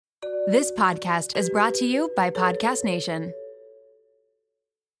This podcast is brought to you by Podcast Nation.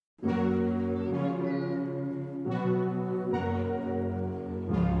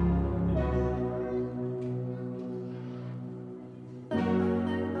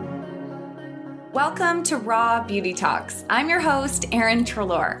 Welcome to Raw Beauty Talks. I'm your host, Erin.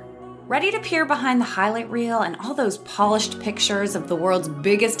 Ready to peer behind the highlight reel and all those polished pictures of the world's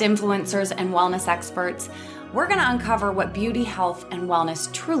biggest influencers and wellness experts? We're going to uncover what beauty, health, and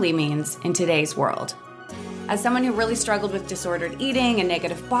wellness truly means in today's world. As someone who really struggled with disordered eating and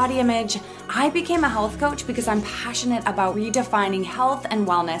negative body image, I became a health coach because I'm passionate about redefining health and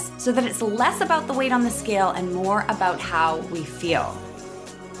wellness so that it's less about the weight on the scale and more about how we feel.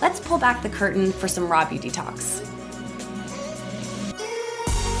 Let's pull back the curtain for some Raw Beauty Talks.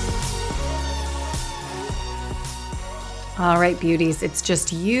 All right, beauties, it's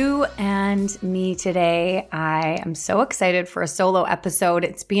just you and me today. I am so excited for a solo episode.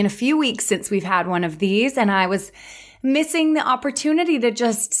 It's been a few weeks since we've had one of these, and I was missing the opportunity to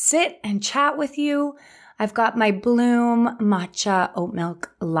just sit and chat with you. I've got my Bloom matcha oat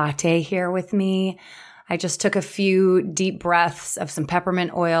milk latte here with me. I just took a few deep breaths of some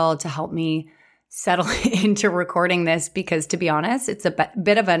peppermint oil to help me settle into recording this because, to be honest, it's a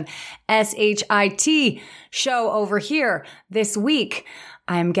bit of an SHIT show over here this week.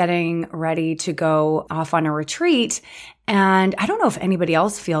 I'm getting ready to go off on a retreat, and I don't know if anybody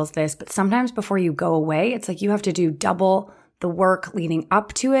else feels this, but sometimes before you go away, it's like you have to do double the work leading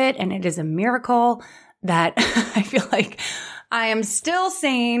up to it, and it is a miracle that I feel like I am still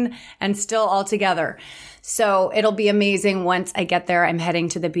sane and still all together. So it'll be amazing once I get there. I'm heading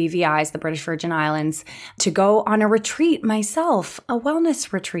to the BVIs, the British Virgin Islands, to go on a retreat myself, a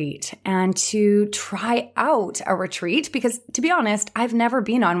wellness retreat, and to try out a retreat because, to be honest, I've never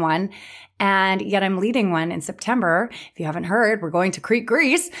been on one. And yet I'm leading one in September. If you haven't heard, we're going to Crete,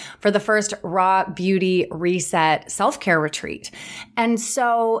 Greece for the first Raw Beauty Reset self-care retreat. And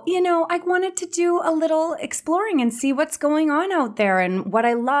so, I wanted to do a little exploring and see what's going on out there and what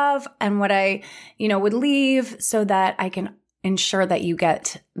I love and what I, would leave so that I can ensure that you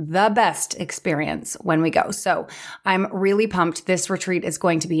get the best experience when we go. So I'm really pumped. This retreat is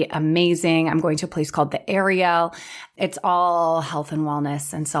going to be amazing. I'm going to a place called the Ariel. It's all health and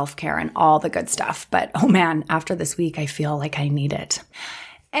wellness and self-care and all the good stuff. But oh man, after this week, I feel like I need it.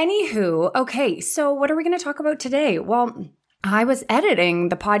 Anywho, okay, so what are we going to talk about today? Well, I was editing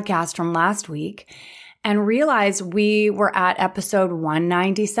the podcast from last week and realized we were at episode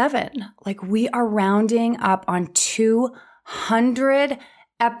 197. Like we are rounding up on 200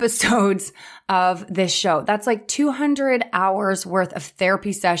 episodes of this show. That's like 200 hours worth of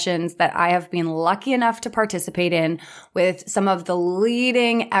therapy sessions that I have been lucky enough to participate in with some of the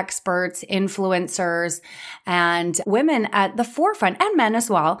leading experts, influencers, and women at the forefront, and men as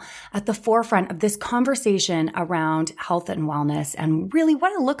well, at the forefront of this conversation around health and wellness and really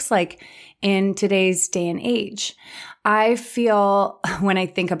what it looks like in today's day and age. I feel when I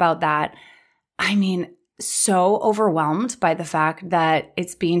think about that, so overwhelmed by the fact that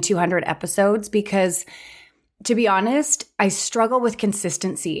it's been 200 episodes because, to be honest, I struggle with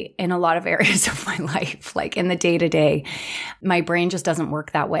consistency in a lot of areas of my life, like in the day-to-day. My brain just doesn't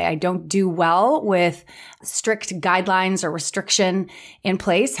work that way. I don't do well with strict guidelines or restriction in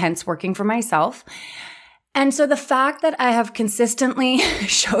place, hence working for myself. And so the fact that I have consistently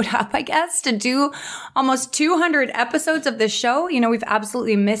showed up, I guess, to do almost 200 episodes of this show, we've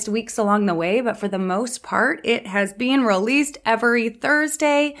absolutely missed weeks along the way, but for the most part, it has been released every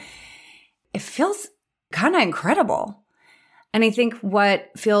Thursday. It feels kind of incredible. And I think what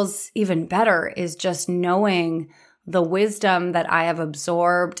feels even better is just knowing the wisdom that I have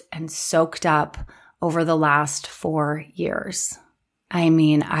absorbed and soaked up over the last 4 years.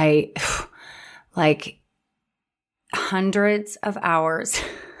 Hundreds of hours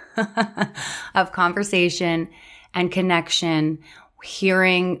of conversation and connection,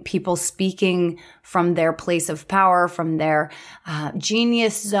 hearing people speaking from their place of power, from their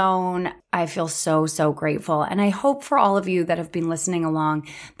genius zone. I feel so, so grateful. And I hope for all of you that have been listening along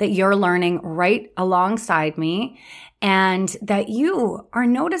that you're learning right alongside me and that you are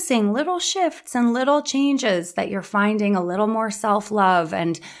noticing little shifts and little changes, that you're finding a little more self-love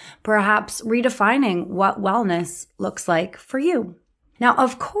and perhaps redefining what wellness looks like for you. Now,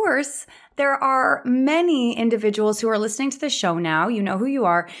 of course, there are many individuals who are listening to the show now, you know who you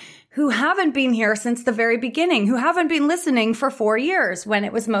are, who haven't been here since the very beginning, who haven't been listening for 4 years when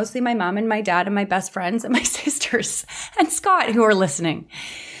it was mostly my mom and my dad and my best friends and my sisters and Scott who are listening.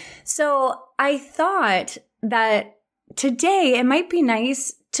 So I thought that today it might be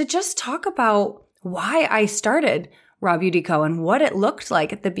nice to just talk about why I started Raw Beauty Co. and what it looked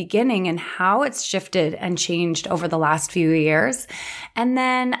like at the beginning and how it's shifted and changed over the last few years. And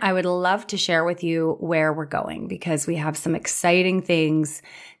then I would love to share with you where we're going because we have some exciting things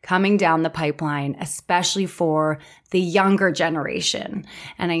coming down the pipeline, especially for the younger generation.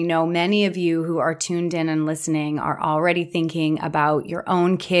 And I know many of you who are tuned in and listening are already thinking about your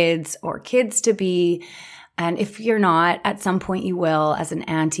own kids or kids to be. And if you're not, at some point you will as an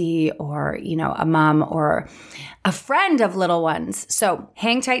auntie or, a mom or a friend of little ones. So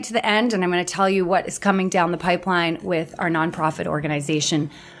hang tight to the end, and I'm going to tell you what is coming down the pipeline with our nonprofit organization,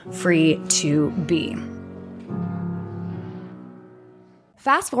 Free to Be.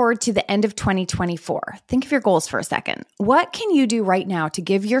 Fast forward to the end of 2024. Think of your goals for a second. What can you do right now to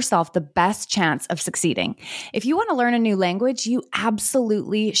give yourself the best chance of succeeding? If you want to learn a new language, you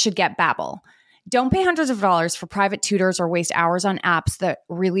absolutely should get Babbel. Don't pay hundreds of dollars for private tutors or waste hours on apps that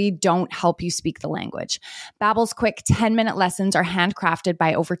really don't help you speak the language. Babbel's quick 10-minute lessons are handcrafted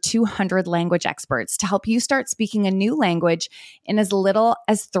by over 200 language experts to help you start speaking a new language in as little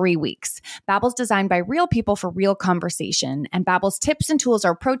as 3 weeks. Babbel's designed by real people for real conversation, and Babbel's tips and tools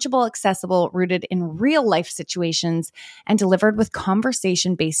are approachable, accessible, rooted in real-life situations, and delivered with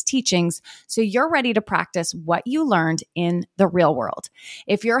conversation-based teachings so you're ready to practice what you learned in the real world.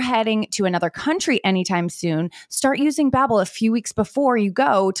 If you're heading to another country anytime soon, start using Babbel a few weeks before you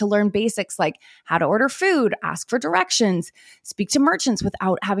go to learn basics like how to order food, ask for directions, speak to merchants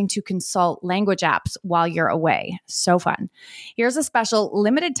without having to consult language apps while you're away. So fun. Here's a special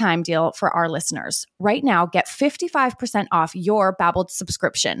limited time deal for our listeners. Right now, get 55% off your Babbel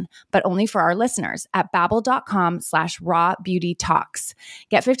subscription, but only for our listeners at babbel.com/rawbeautytalks.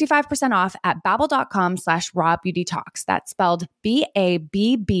 Get 55% off at babbel.com/rawbeautytalks. That's spelled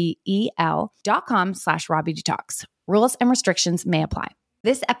babbel.com/rawbeautytalks. Rules and restrictions may apply.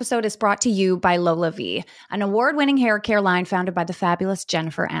 This episode is brought to you by Lola V, an award-winning hair care line founded by the fabulous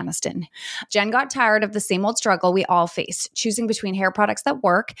Jennifer Aniston. Jen got tired of the same old struggle we all face, choosing between hair products that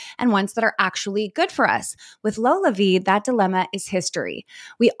work and ones that are actually good for us. With Lola V, that dilemma is history.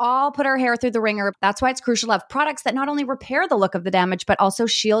 We all put our hair through the ringer. That's why it's crucial to have products that not only repair the look of the damage, but also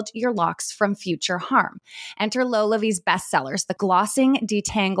shield your locks from future harm. Enter Lola V's bestsellers, the Glossing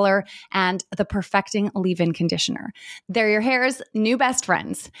Detangler and the Perfecting Leave-In Conditioner. They're your hair's new best friends.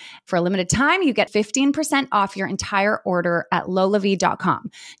 For a limited time, you get 15% off your entire order at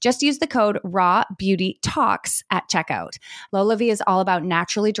lolav.com. Just use the code RAWBEAUTYTALKS at checkout. Lola V is all about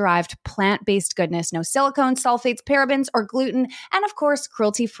naturally derived plant-based goodness, no silicones, sulfates, parabens, or gluten, and of course,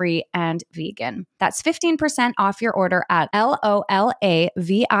 cruelty-free and vegan. That's 15% off your order at LOLAVIE.com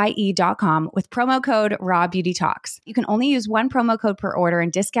with promo code RAWBEAUTYTALKS. You can only use one promo code per order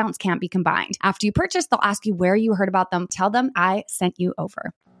and discounts can't be combined. After you purchase, they'll ask you where you heard about them. Tell them I sent you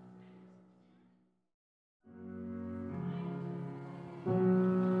over.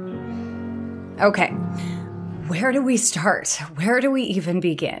 Okay, where do we start? Where do we even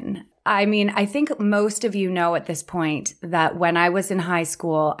begin? I mean, I think most of you know at this point that when I was in high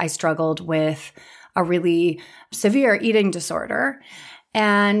school, I struggled with a really severe eating disorder.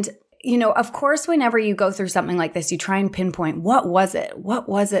 And of course, whenever you go through something like this, you try and pinpoint what was it? What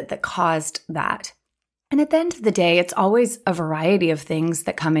was it that caused that? And at the end of the day, it's always a variety of things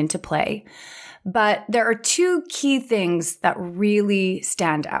that come into play. But there are two key things that really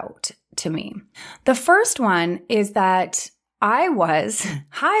stand out to me. The first one is that I was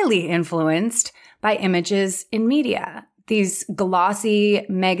highly influenced by images in media. These glossy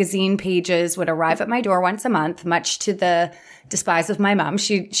magazine pages would arrive at my door once a month, much to the despise of my mom.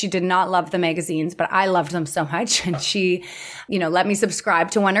 She did not love the magazines, but I loved them so much. And she, let me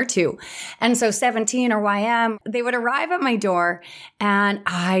subscribe to one or two. And so 17 or YM, they would arrive at my door. And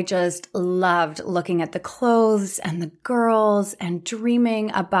I just loved looking at the clothes and the girls and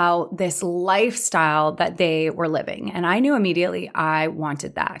dreaming about this lifestyle that they were living. And I knew immediately I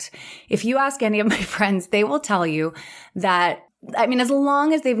wanted that. If you ask any of my friends, they will tell you that, as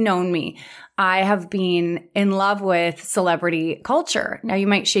long as they've known me, I have been in love with celebrity culture. Now, you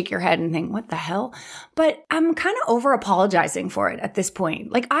might shake your head and think, what the hell? But I'm kind of over apologizing for it at this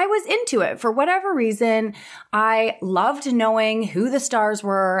point. Like, I was into it for whatever reason. I loved knowing who the stars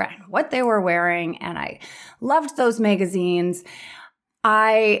were and what they were wearing, and I loved those magazines.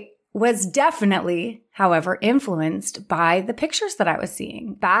 I was definitely, however, influenced by the pictures that I was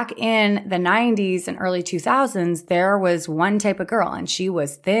seeing. Back in the 90s and early 2000s, there was one type of girl, and she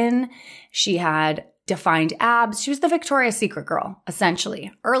was thin. She had defined abs. She was the Victoria's Secret girl,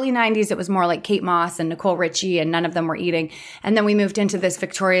 essentially. Early 90s, it was more like Kate Moss and Nicole Richie, and none of them were eating. And then we moved into this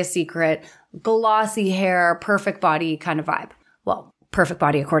Victoria's Secret, glossy hair, perfect body kind of vibe. Well, perfect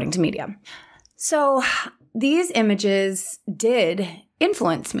body according to media. So these images did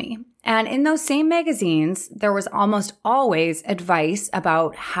influence me. And in those same magazines, there was almost always advice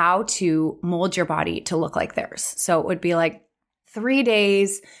about how to mold your body to look like theirs. So it would be like 3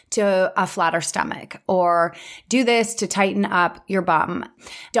 days to a flatter stomach, or do this to tighten up your bum.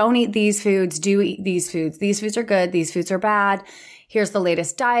 Don't eat these foods, do eat these foods. These foods are good, these foods are bad. Here's the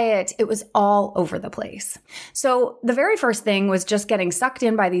latest diet. It was all over the place. So the very first thing was just getting sucked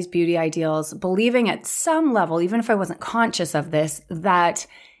in by these beauty ideals, believing at some level, even if I wasn't conscious of this, that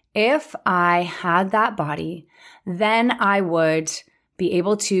if I had that body, then I would be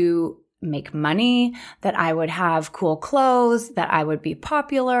able to make money, that I would have cool clothes, that I would be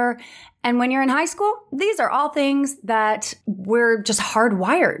popular. And when you're in high school, these are all things that we're just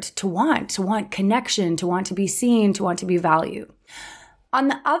hardwired to want connection, to want to be seen, to want to be valued. On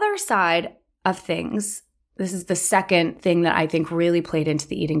the other side of things, this is the second thing that I think really played into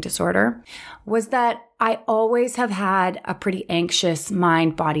the eating disorder, was that I always have had a pretty anxious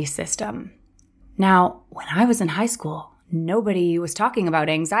mind-body system. Now, when I was in high school, nobody was talking about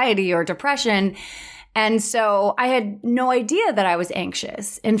anxiety or depression. And so I had no idea that I was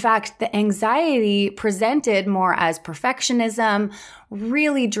anxious. In fact, the anxiety presented more as perfectionism,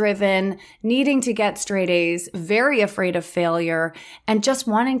 really driven, needing to get straight A's, very afraid of failure, and just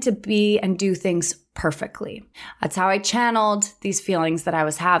wanting to be and do things perfectly. That's how I channeled these feelings that I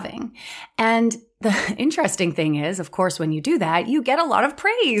was having. And the interesting thing is, of course, when you do that, you get a lot of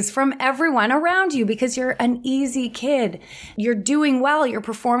praise from everyone around you because you're an easy kid. You're doing well. You're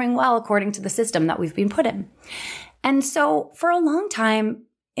performing well according to the system that we've been put in. And so for a long time,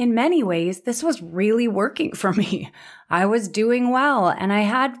 in many ways, this was really working for me. I was doing well and I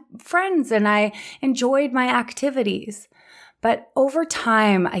had friends and I enjoyed my activities. But over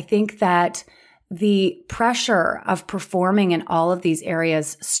time, I think that the pressure of performing in all of these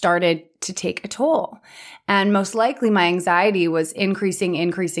areas started to take a toll. And most likely my anxiety was increasing.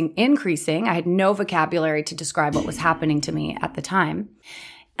 I had no vocabulary to describe what was happening to me at the time.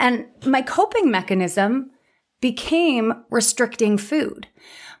 And my coping mechanism became restricting food.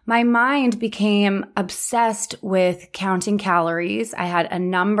 My mind became obsessed with counting calories. I had a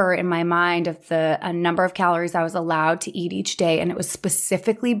number in my mind of a number of calories I was allowed to eat each day. And it was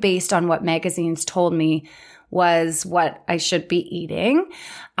specifically based on what magazines told me was what I should be eating.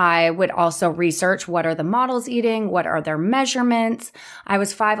 I would also research what are the models eating, what are their measurements. I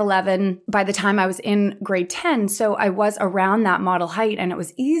was 5'11" by the time I was in grade 10, so I was around that model height, and it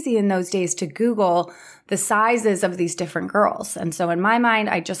was easy in those days to Google the sizes of these different girls. And so in my mind,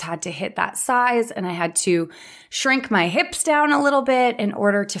 I just had to hit that size, and I had to shrink my hips down a little bit in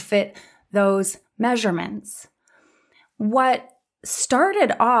order to fit those measurements. What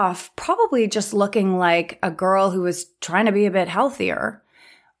started off probably just looking like a girl who was trying to be a bit healthier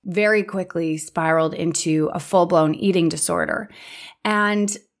very quickly spiraled into a full-blown eating disorder.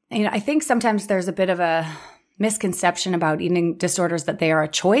 And I think sometimes there's a bit of a misconception about eating disorders that they are a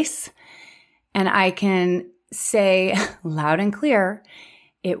choice. And I can say loud and clear,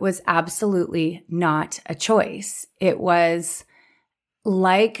 it was absolutely not a choice. It was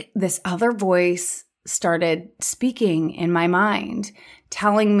like this other voice started speaking in my mind,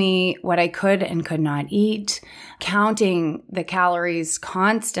 telling me what I could and could not eat, counting the calories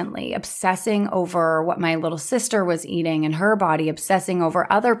constantly, obsessing over what my little sister was eating in her body, obsessing over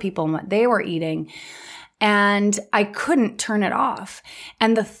other people and what they were eating. And I couldn't turn it off.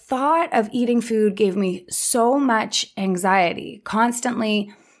 And the thought of eating food gave me so much anxiety,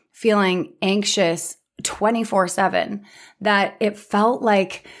 constantly feeling anxious 24/7, that it felt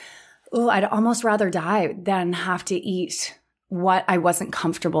like, oh, I'd almost rather die than have to eat what I wasn't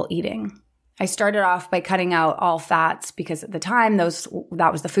comfortable eating. I started off by cutting out all fats because at the time that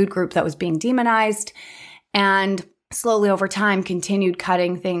was the food group that was being demonized, and slowly over time continued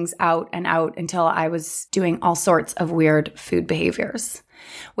cutting things out and out until I was doing all sorts of weird food behaviors.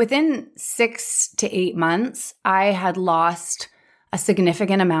 Within 6 to 8 months, I had lost a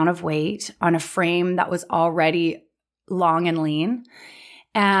significant amount of weight on a frame that was already long and lean.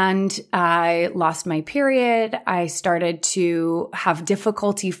 And I lost my period. I started to have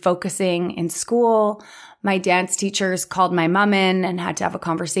difficulty focusing in school. My dance teachers called my mom in and had to have a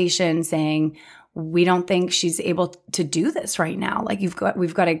conversation saying, we don't think she's able to do this right now. Like we've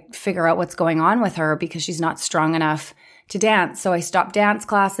got to figure out what's going on with her because she's not strong enough to dance. So I stopped dance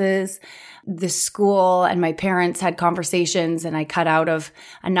classes. The school and my parents had conversations, and I cut out of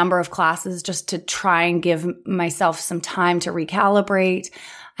a number of classes just to try and give myself some time to recalibrate.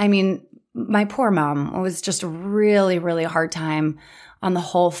 I mean, my poor mom, it was just a really, really hard time on the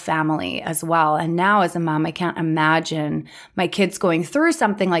whole family as well. And now as a mom, I can't imagine my kids going through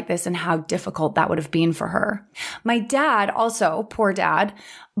something like this and how difficult that would have been for her. My dad also, poor dad,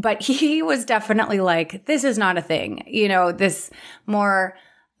 but he was definitely like, this is not a thing, this more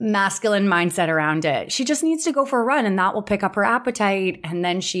masculine mindset around it. She just needs to go for a run and that will pick up her appetite. And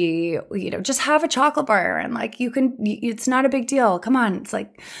then she, just have a chocolate bar and it's not a big deal. Come on. It's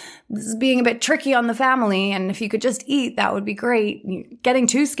like, this is being a bit tricky on the family. And if you could just eat, that would be great. Getting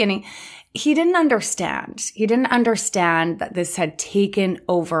too skinny. He didn't understand. He didn't understand that this had taken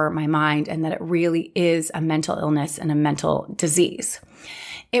over my mind and that it really is a mental illness and a mental disease.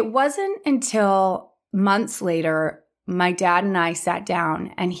 It wasn't until months later my dad and I sat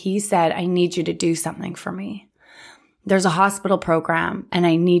down and he said, I need you to do something for me. There's a hospital program and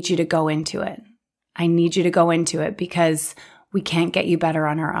I need you to go into it. I need you to go into it because we can't get you better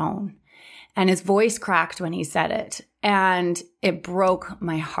on our own. And his voice cracked when he said it. And it broke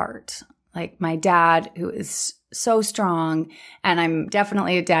my heart. Like my dad, who is so strong, and I'm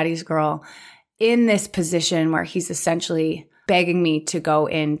definitely a daddy's girl, in this position where he's essentially begging me to go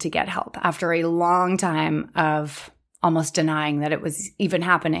in to get help after a long time of almost denying that it was even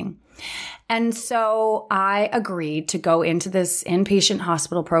happening. And so I agreed to go into this inpatient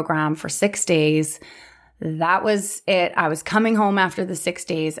hospital program for 6 days. That was it. I was coming home after the 6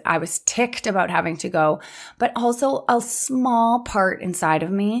 days. I was ticked about having to go, but also a small part inside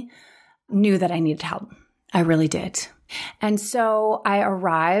of me knew that I needed help. I really did. And so I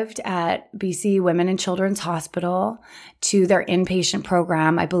arrived at BC Women and Children's Hospital to their inpatient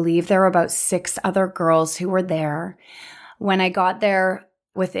program. I believe there were about 6 other girls who were there. When I got there,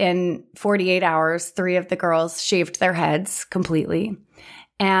 within 48 hours, 3 of the girls shaved their heads completely.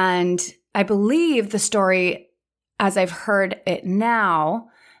 And I believe the story, as I've heard it now,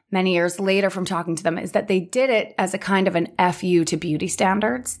 many years later from talking to them, is that they did it as a kind of an FU to beauty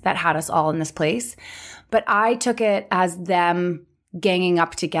standards that had us all in this place. But I took it as them ganging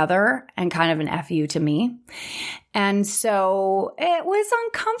up together and kind of an FU to me. And so it was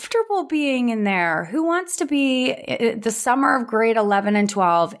uncomfortable being in there. Who wants to be the summer of grade 11 and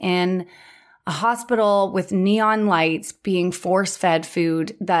 12 in a hospital with neon lights being force-fed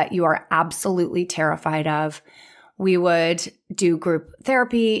food that you are absolutely terrified of? We would do group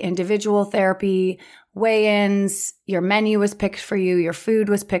therapy, individual therapy, weigh-ins, your menu was picked for you, your food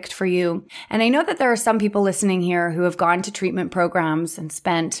was picked for you. And I know that there are some people listening here who have gone to treatment programs and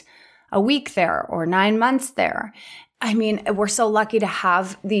spent a week there or 9 months there. I mean, we're so lucky to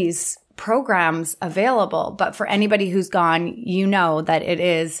have these programs available. But for anybody who's gone, you know that it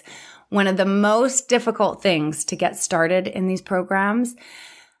is one of the most difficult things to get started in these programs.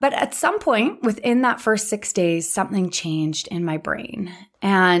 But at some point within that first 6 days, something changed in my brain.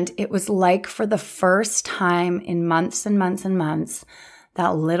 And it was like for the first time in months and months and months,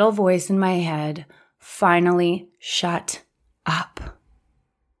 that little voice in my head finally shut up.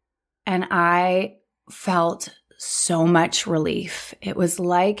 And I felt so much relief. It was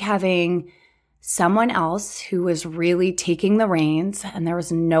like having someone else who was really taking the reins and there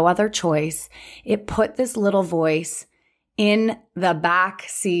was no other choice. It put this little voice in the back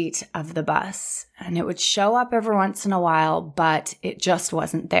seat of the bus, and it would show up every once in a while, but it just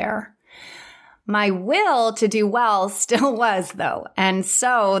wasn't there. My will to do well still was, though. And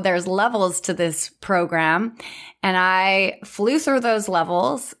so there's levels to this program, and I flew through those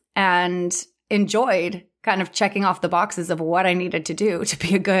levels and enjoyed kind of checking off the boxes of what I needed to do to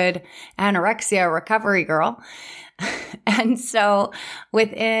be a good anorexia recovery girl. And so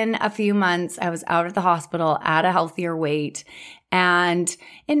within a few months, I was out of the hospital at a healthier weight and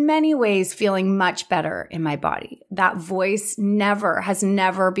in many ways feeling much better in my body. That voice has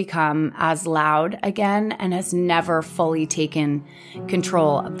never become as loud again and has never fully taken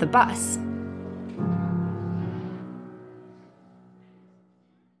control of the bus.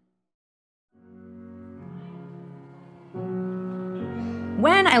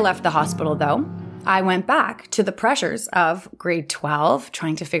 When I left the hospital, though, I went back to the pressures of grade 12,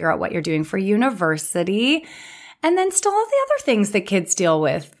 trying to figure out what you're doing for university, and then still all the other things that kids deal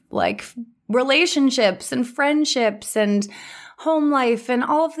with, like relationships and friendships and home life and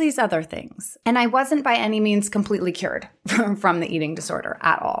all of these other things. And I wasn't by any means completely cured from the eating disorder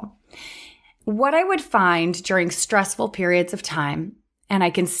at all. What I would find during stressful periods of time, and I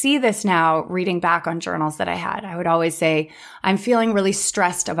can see this now reading back on journals that I had. I would always say, I'm feeling really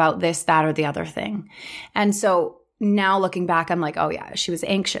stressed about this, that, or the other thing. And so now looking back, I'm like, oh yeah, she was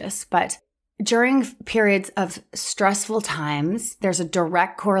anxious. But during periods of stressful times, there's a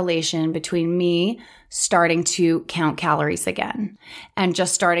direct correlation between me starting to count calories again and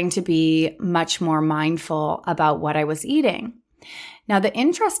just starting to be much more mindful about what I was eating. Now, the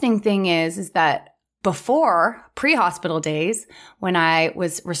interesting thing is that before pre-hospital days, when I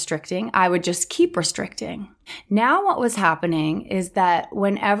was restricting, I would just keep restricting. Now what was happening is that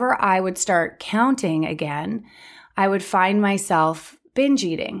whenever I would start counting again, I would find myself binge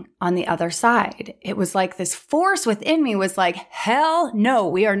eating on the other side. It was like this force within me was like, hell no,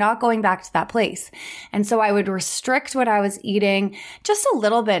 we are not going back to that place. And so I would restrict what I was eating just a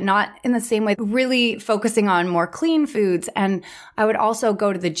little bit, not in the same way, really focusing on more clean foods. And I would also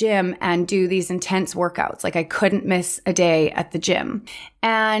go to the gym and do these intense workouts. Like I couldn't miss a day at the gym.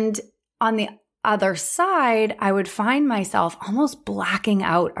 And on the other side, I would find myself almost blacking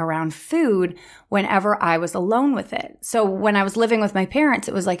out around food whenever I was alone with it. So when I was living with my parents,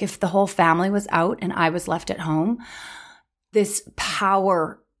 it was like if the whole family was out and I was left at home, this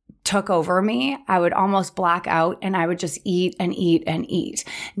power took over me. I would almost black out and I would just eat and eat and eat.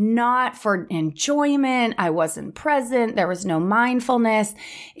 Not for enjoyment. I wasn't present. There was no mindfulness.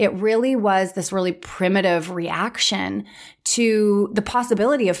 It really was this really primitive reaction to the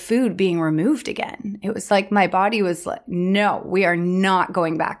possibility of food being removed again. It was like my body was like, no, we are not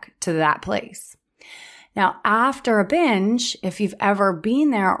going back to that place. Now, after a binge, if you've ever been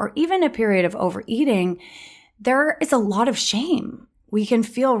there or even a period of overeating, there is a lot of shame. We can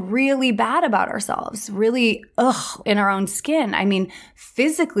feel really bad about ourselves, really, in our own skin. I mean,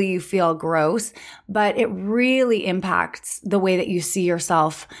 physically you feel gross, but it really impacts the way that you see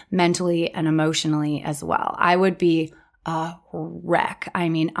yourself mentally and emotionally as well. I would be a wreck. I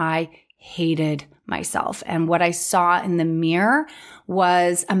mean, I hated myself. And what I saw in the mirror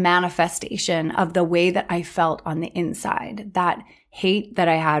was a manifestation of the way that I felt on the inside. That hate that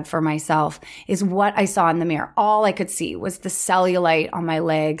I had for myself is what I saw in the mirror. All I could see was the cellulite on my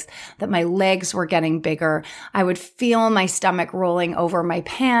legs, that my legs were getting bigger. I would feel my stomach rolling over my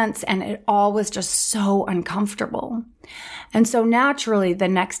pants, and it all was just so uncomfortable. And so naturally, the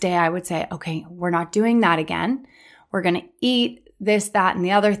next day I would say, okay, we're not doing that again. We're going to eat this, that, and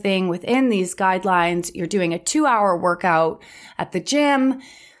the other thing within these guidelines. You're doing a 2-hour workout at the gym.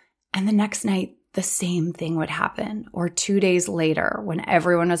 And the next night, the same thing would happen. Or 2 days later, when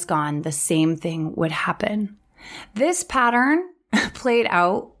everyone was gone, the same thing would happen. This pattern played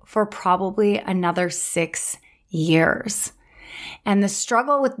out for probably another 6 years. And the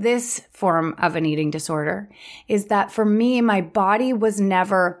struggle with this form of an eating disorder is that for me, my body was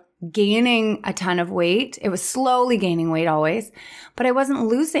never gaining a ton of weight. It was slowly gaining weight always, but I wasn't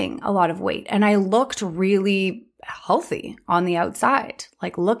losing a lot of weight. And I looked really healthy on the outside.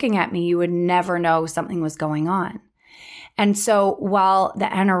 Like looking at me, you would never know something was going on. And so while the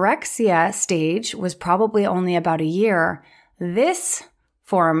anorexia stage was probably only about a year, this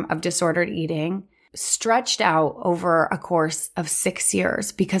form of disordered eating stretched out over a course of 6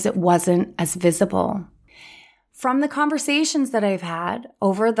 years because it wasn't as visible. From the conversations that I've had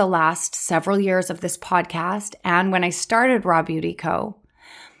over the last several years of this podcast and when I started Raw Beauty Co.,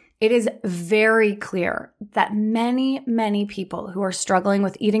 it is very clear that many, many people who are struggling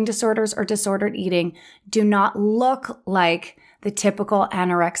with eating disorders or disordered eating do not look like the typical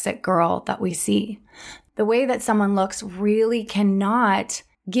anorexic girl that we see. The way that someone looks really cannot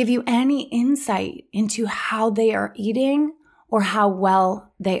give you any insight into how they are eating or how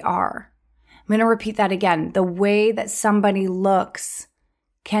well they are. I'm going to repeat that again. The way that somebody looks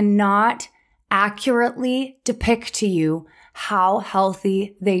cannot accurately depict to you how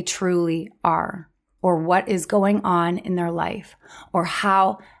healthy they truly are, or what is going on in their life, or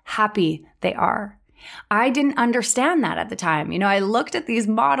how happy they are. I didn't understand that at the time. I looked at these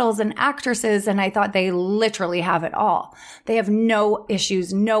models and actresses and I thought they literally have it all. They have no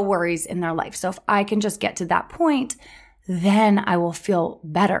issues, no worries in their life. So if I can just get to that point, then I will feel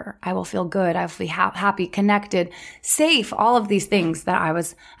better. I will feel good. I will be happy, connected, safe, all of these things that I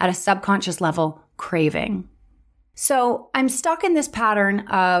was at a subconscious level craving. So I'm stuck in this pattern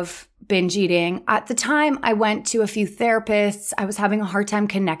of binge eating. At the time, I went to a few therapists. I was having a hard time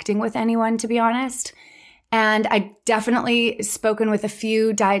connecting with anyone, to be honest. And I definitely spoken with a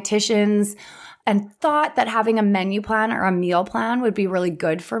few dietitians and thought that having a menu plan or a meal plan would be really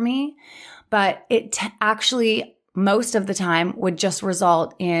good for me. But it actually, most of the time, would just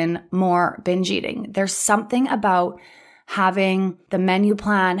result in more binge eating. There's something about having the menu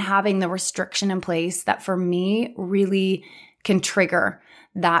plan, having the restriction in place that for me really can trigger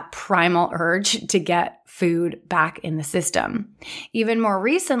that primal urge to get food back in the system. Even more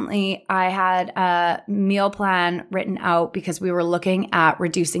recently, I had a meal plan written out because we were looking at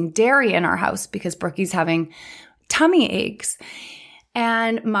reducing dairy in our house because Brookie's having tummy aches.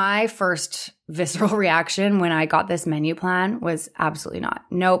 And my first visceral reaction when I got this menu plan was absolutely not.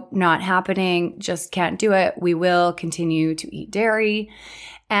 Nope, not happening. Just can't do it. We will continue to eat dairy.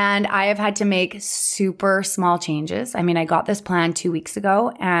 And I have had to make super small changes. I mean, I got this plan 2 weeks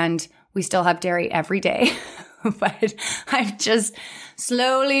ago and we still have dairy every day, but I'm just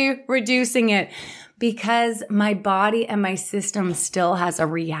slowly reducing it because my body and my system still has a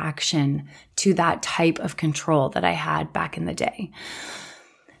reaction to that type of control that I had back in the day.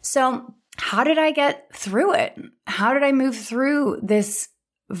 So how did I get through it? How did I move through this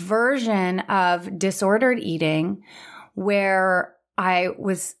version of disordered eating where I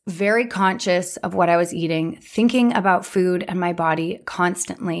was very conscious of what I was eating, thinking about food and my body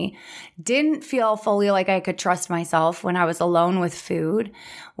constantly, didn't feel fully like I could trust myself when I was alone with food,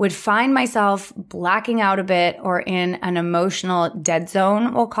 would find myself blacking out a bit or in an emotional dead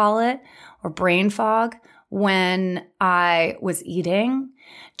zone, we'll call it, or brain fog when I was eating,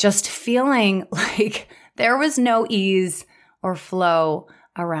 just feeling like there was no ease or flow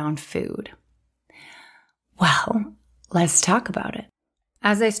around food. Well, let's talk about it.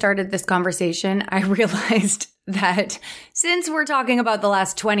 As I started this conversation, I realized that since we're talking about the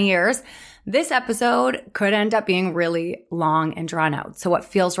last 20 years, this episode could end up being really long and drawn out. So what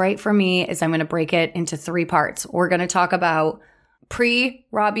feels right for me is I'm going to break it into 3 parts. We're going to talk about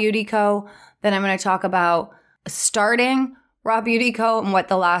pre-Raw Beauty Co. Then I'm going to talk about starting Raw Beauty Co. and what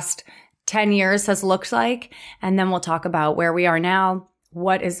the last 10 years has looked like. And then we'll talk about where we are now,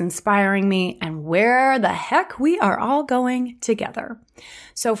 what is inspiring me, and where the heck we are all going together.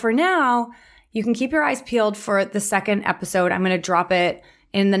 So for now, you can keep your eyes peeled for the second episode. I'm going to drop it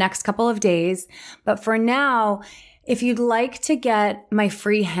in the next couple of days. But for now, if you'd like to get my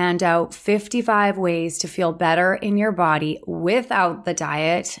free handout, 55 ways to feel better in your body without the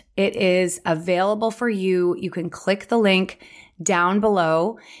diet, it is available for you. You can click the link down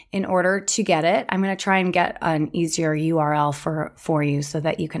below in order to get it. I'm going to try and get an easier URL for you so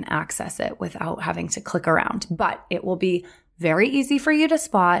that you can access it without having to click around. But it will be very easy for you to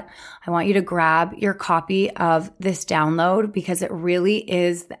spot. I want you to grab your copy of this download because it really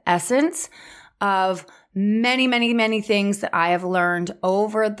is the essence of many, many, many things that I have learned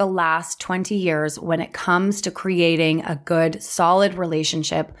over the last 20 years when it comes to creating a good, solid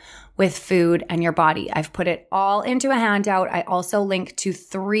relationship with food and your body. I've put it all into a handout. I also link to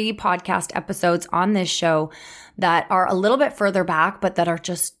 3 podcast episodes on this show that are a little bit further back, but that are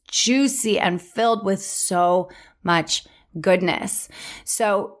just juicy and filled with so much goodness.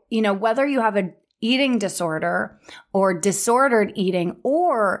 So, whether you have an eating disorder or disordered eating,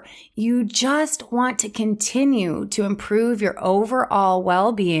 or you just want to continue to improve your overall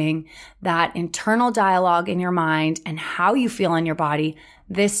well-being, that internal dialogue in your mind and how you feel in your body,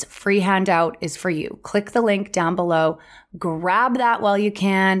 this free handout is for you. Click the link down below, grab that while you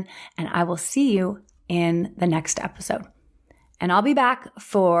can, and I will see you in the next episode. And I'll be back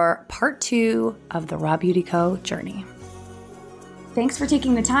for part 2 of the Raw Beauty Co. journey. Thanks for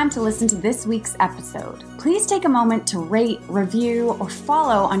taking the time to listen to this week's episode. Please take a moment to rate, review, or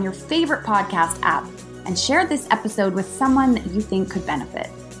follow on your favorite podcast app and share this episode with someone that you think could benefit.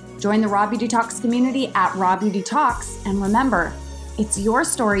 Join the Raw Beauty Talks community at Raw Beauty Talks, and remember, it's your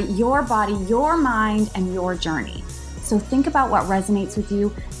story, your body, your mind, and your journey. So think about what resonates with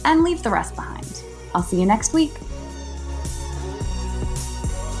you and leave the rest behind. I'll see you next week.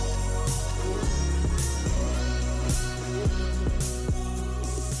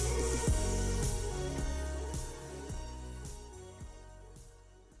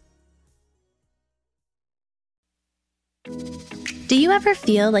 Do you ever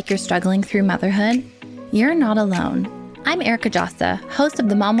feel like you're struggling through motherhood? You're not alone. I'm Erica Jossa, host of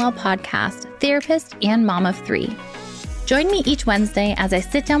the MomWell podcast, therapist, and mom of 3. Join me each Wednesday as I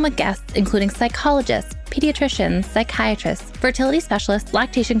sit down with guests, including psychologists, pediatricians, psychiatrists, fertility specialists,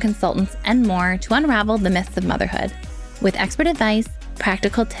 lactation consultants, and more to unravel the myths of motherhood. With expert advice,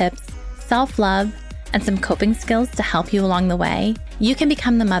 practical tips, self-love, and some coping skills to help you along the way, you can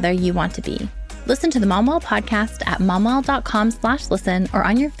become the mother you want to be. Listen to the MomWell podcast at momwell.com/listen or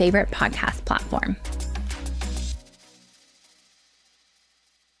on your favorite podcast platform.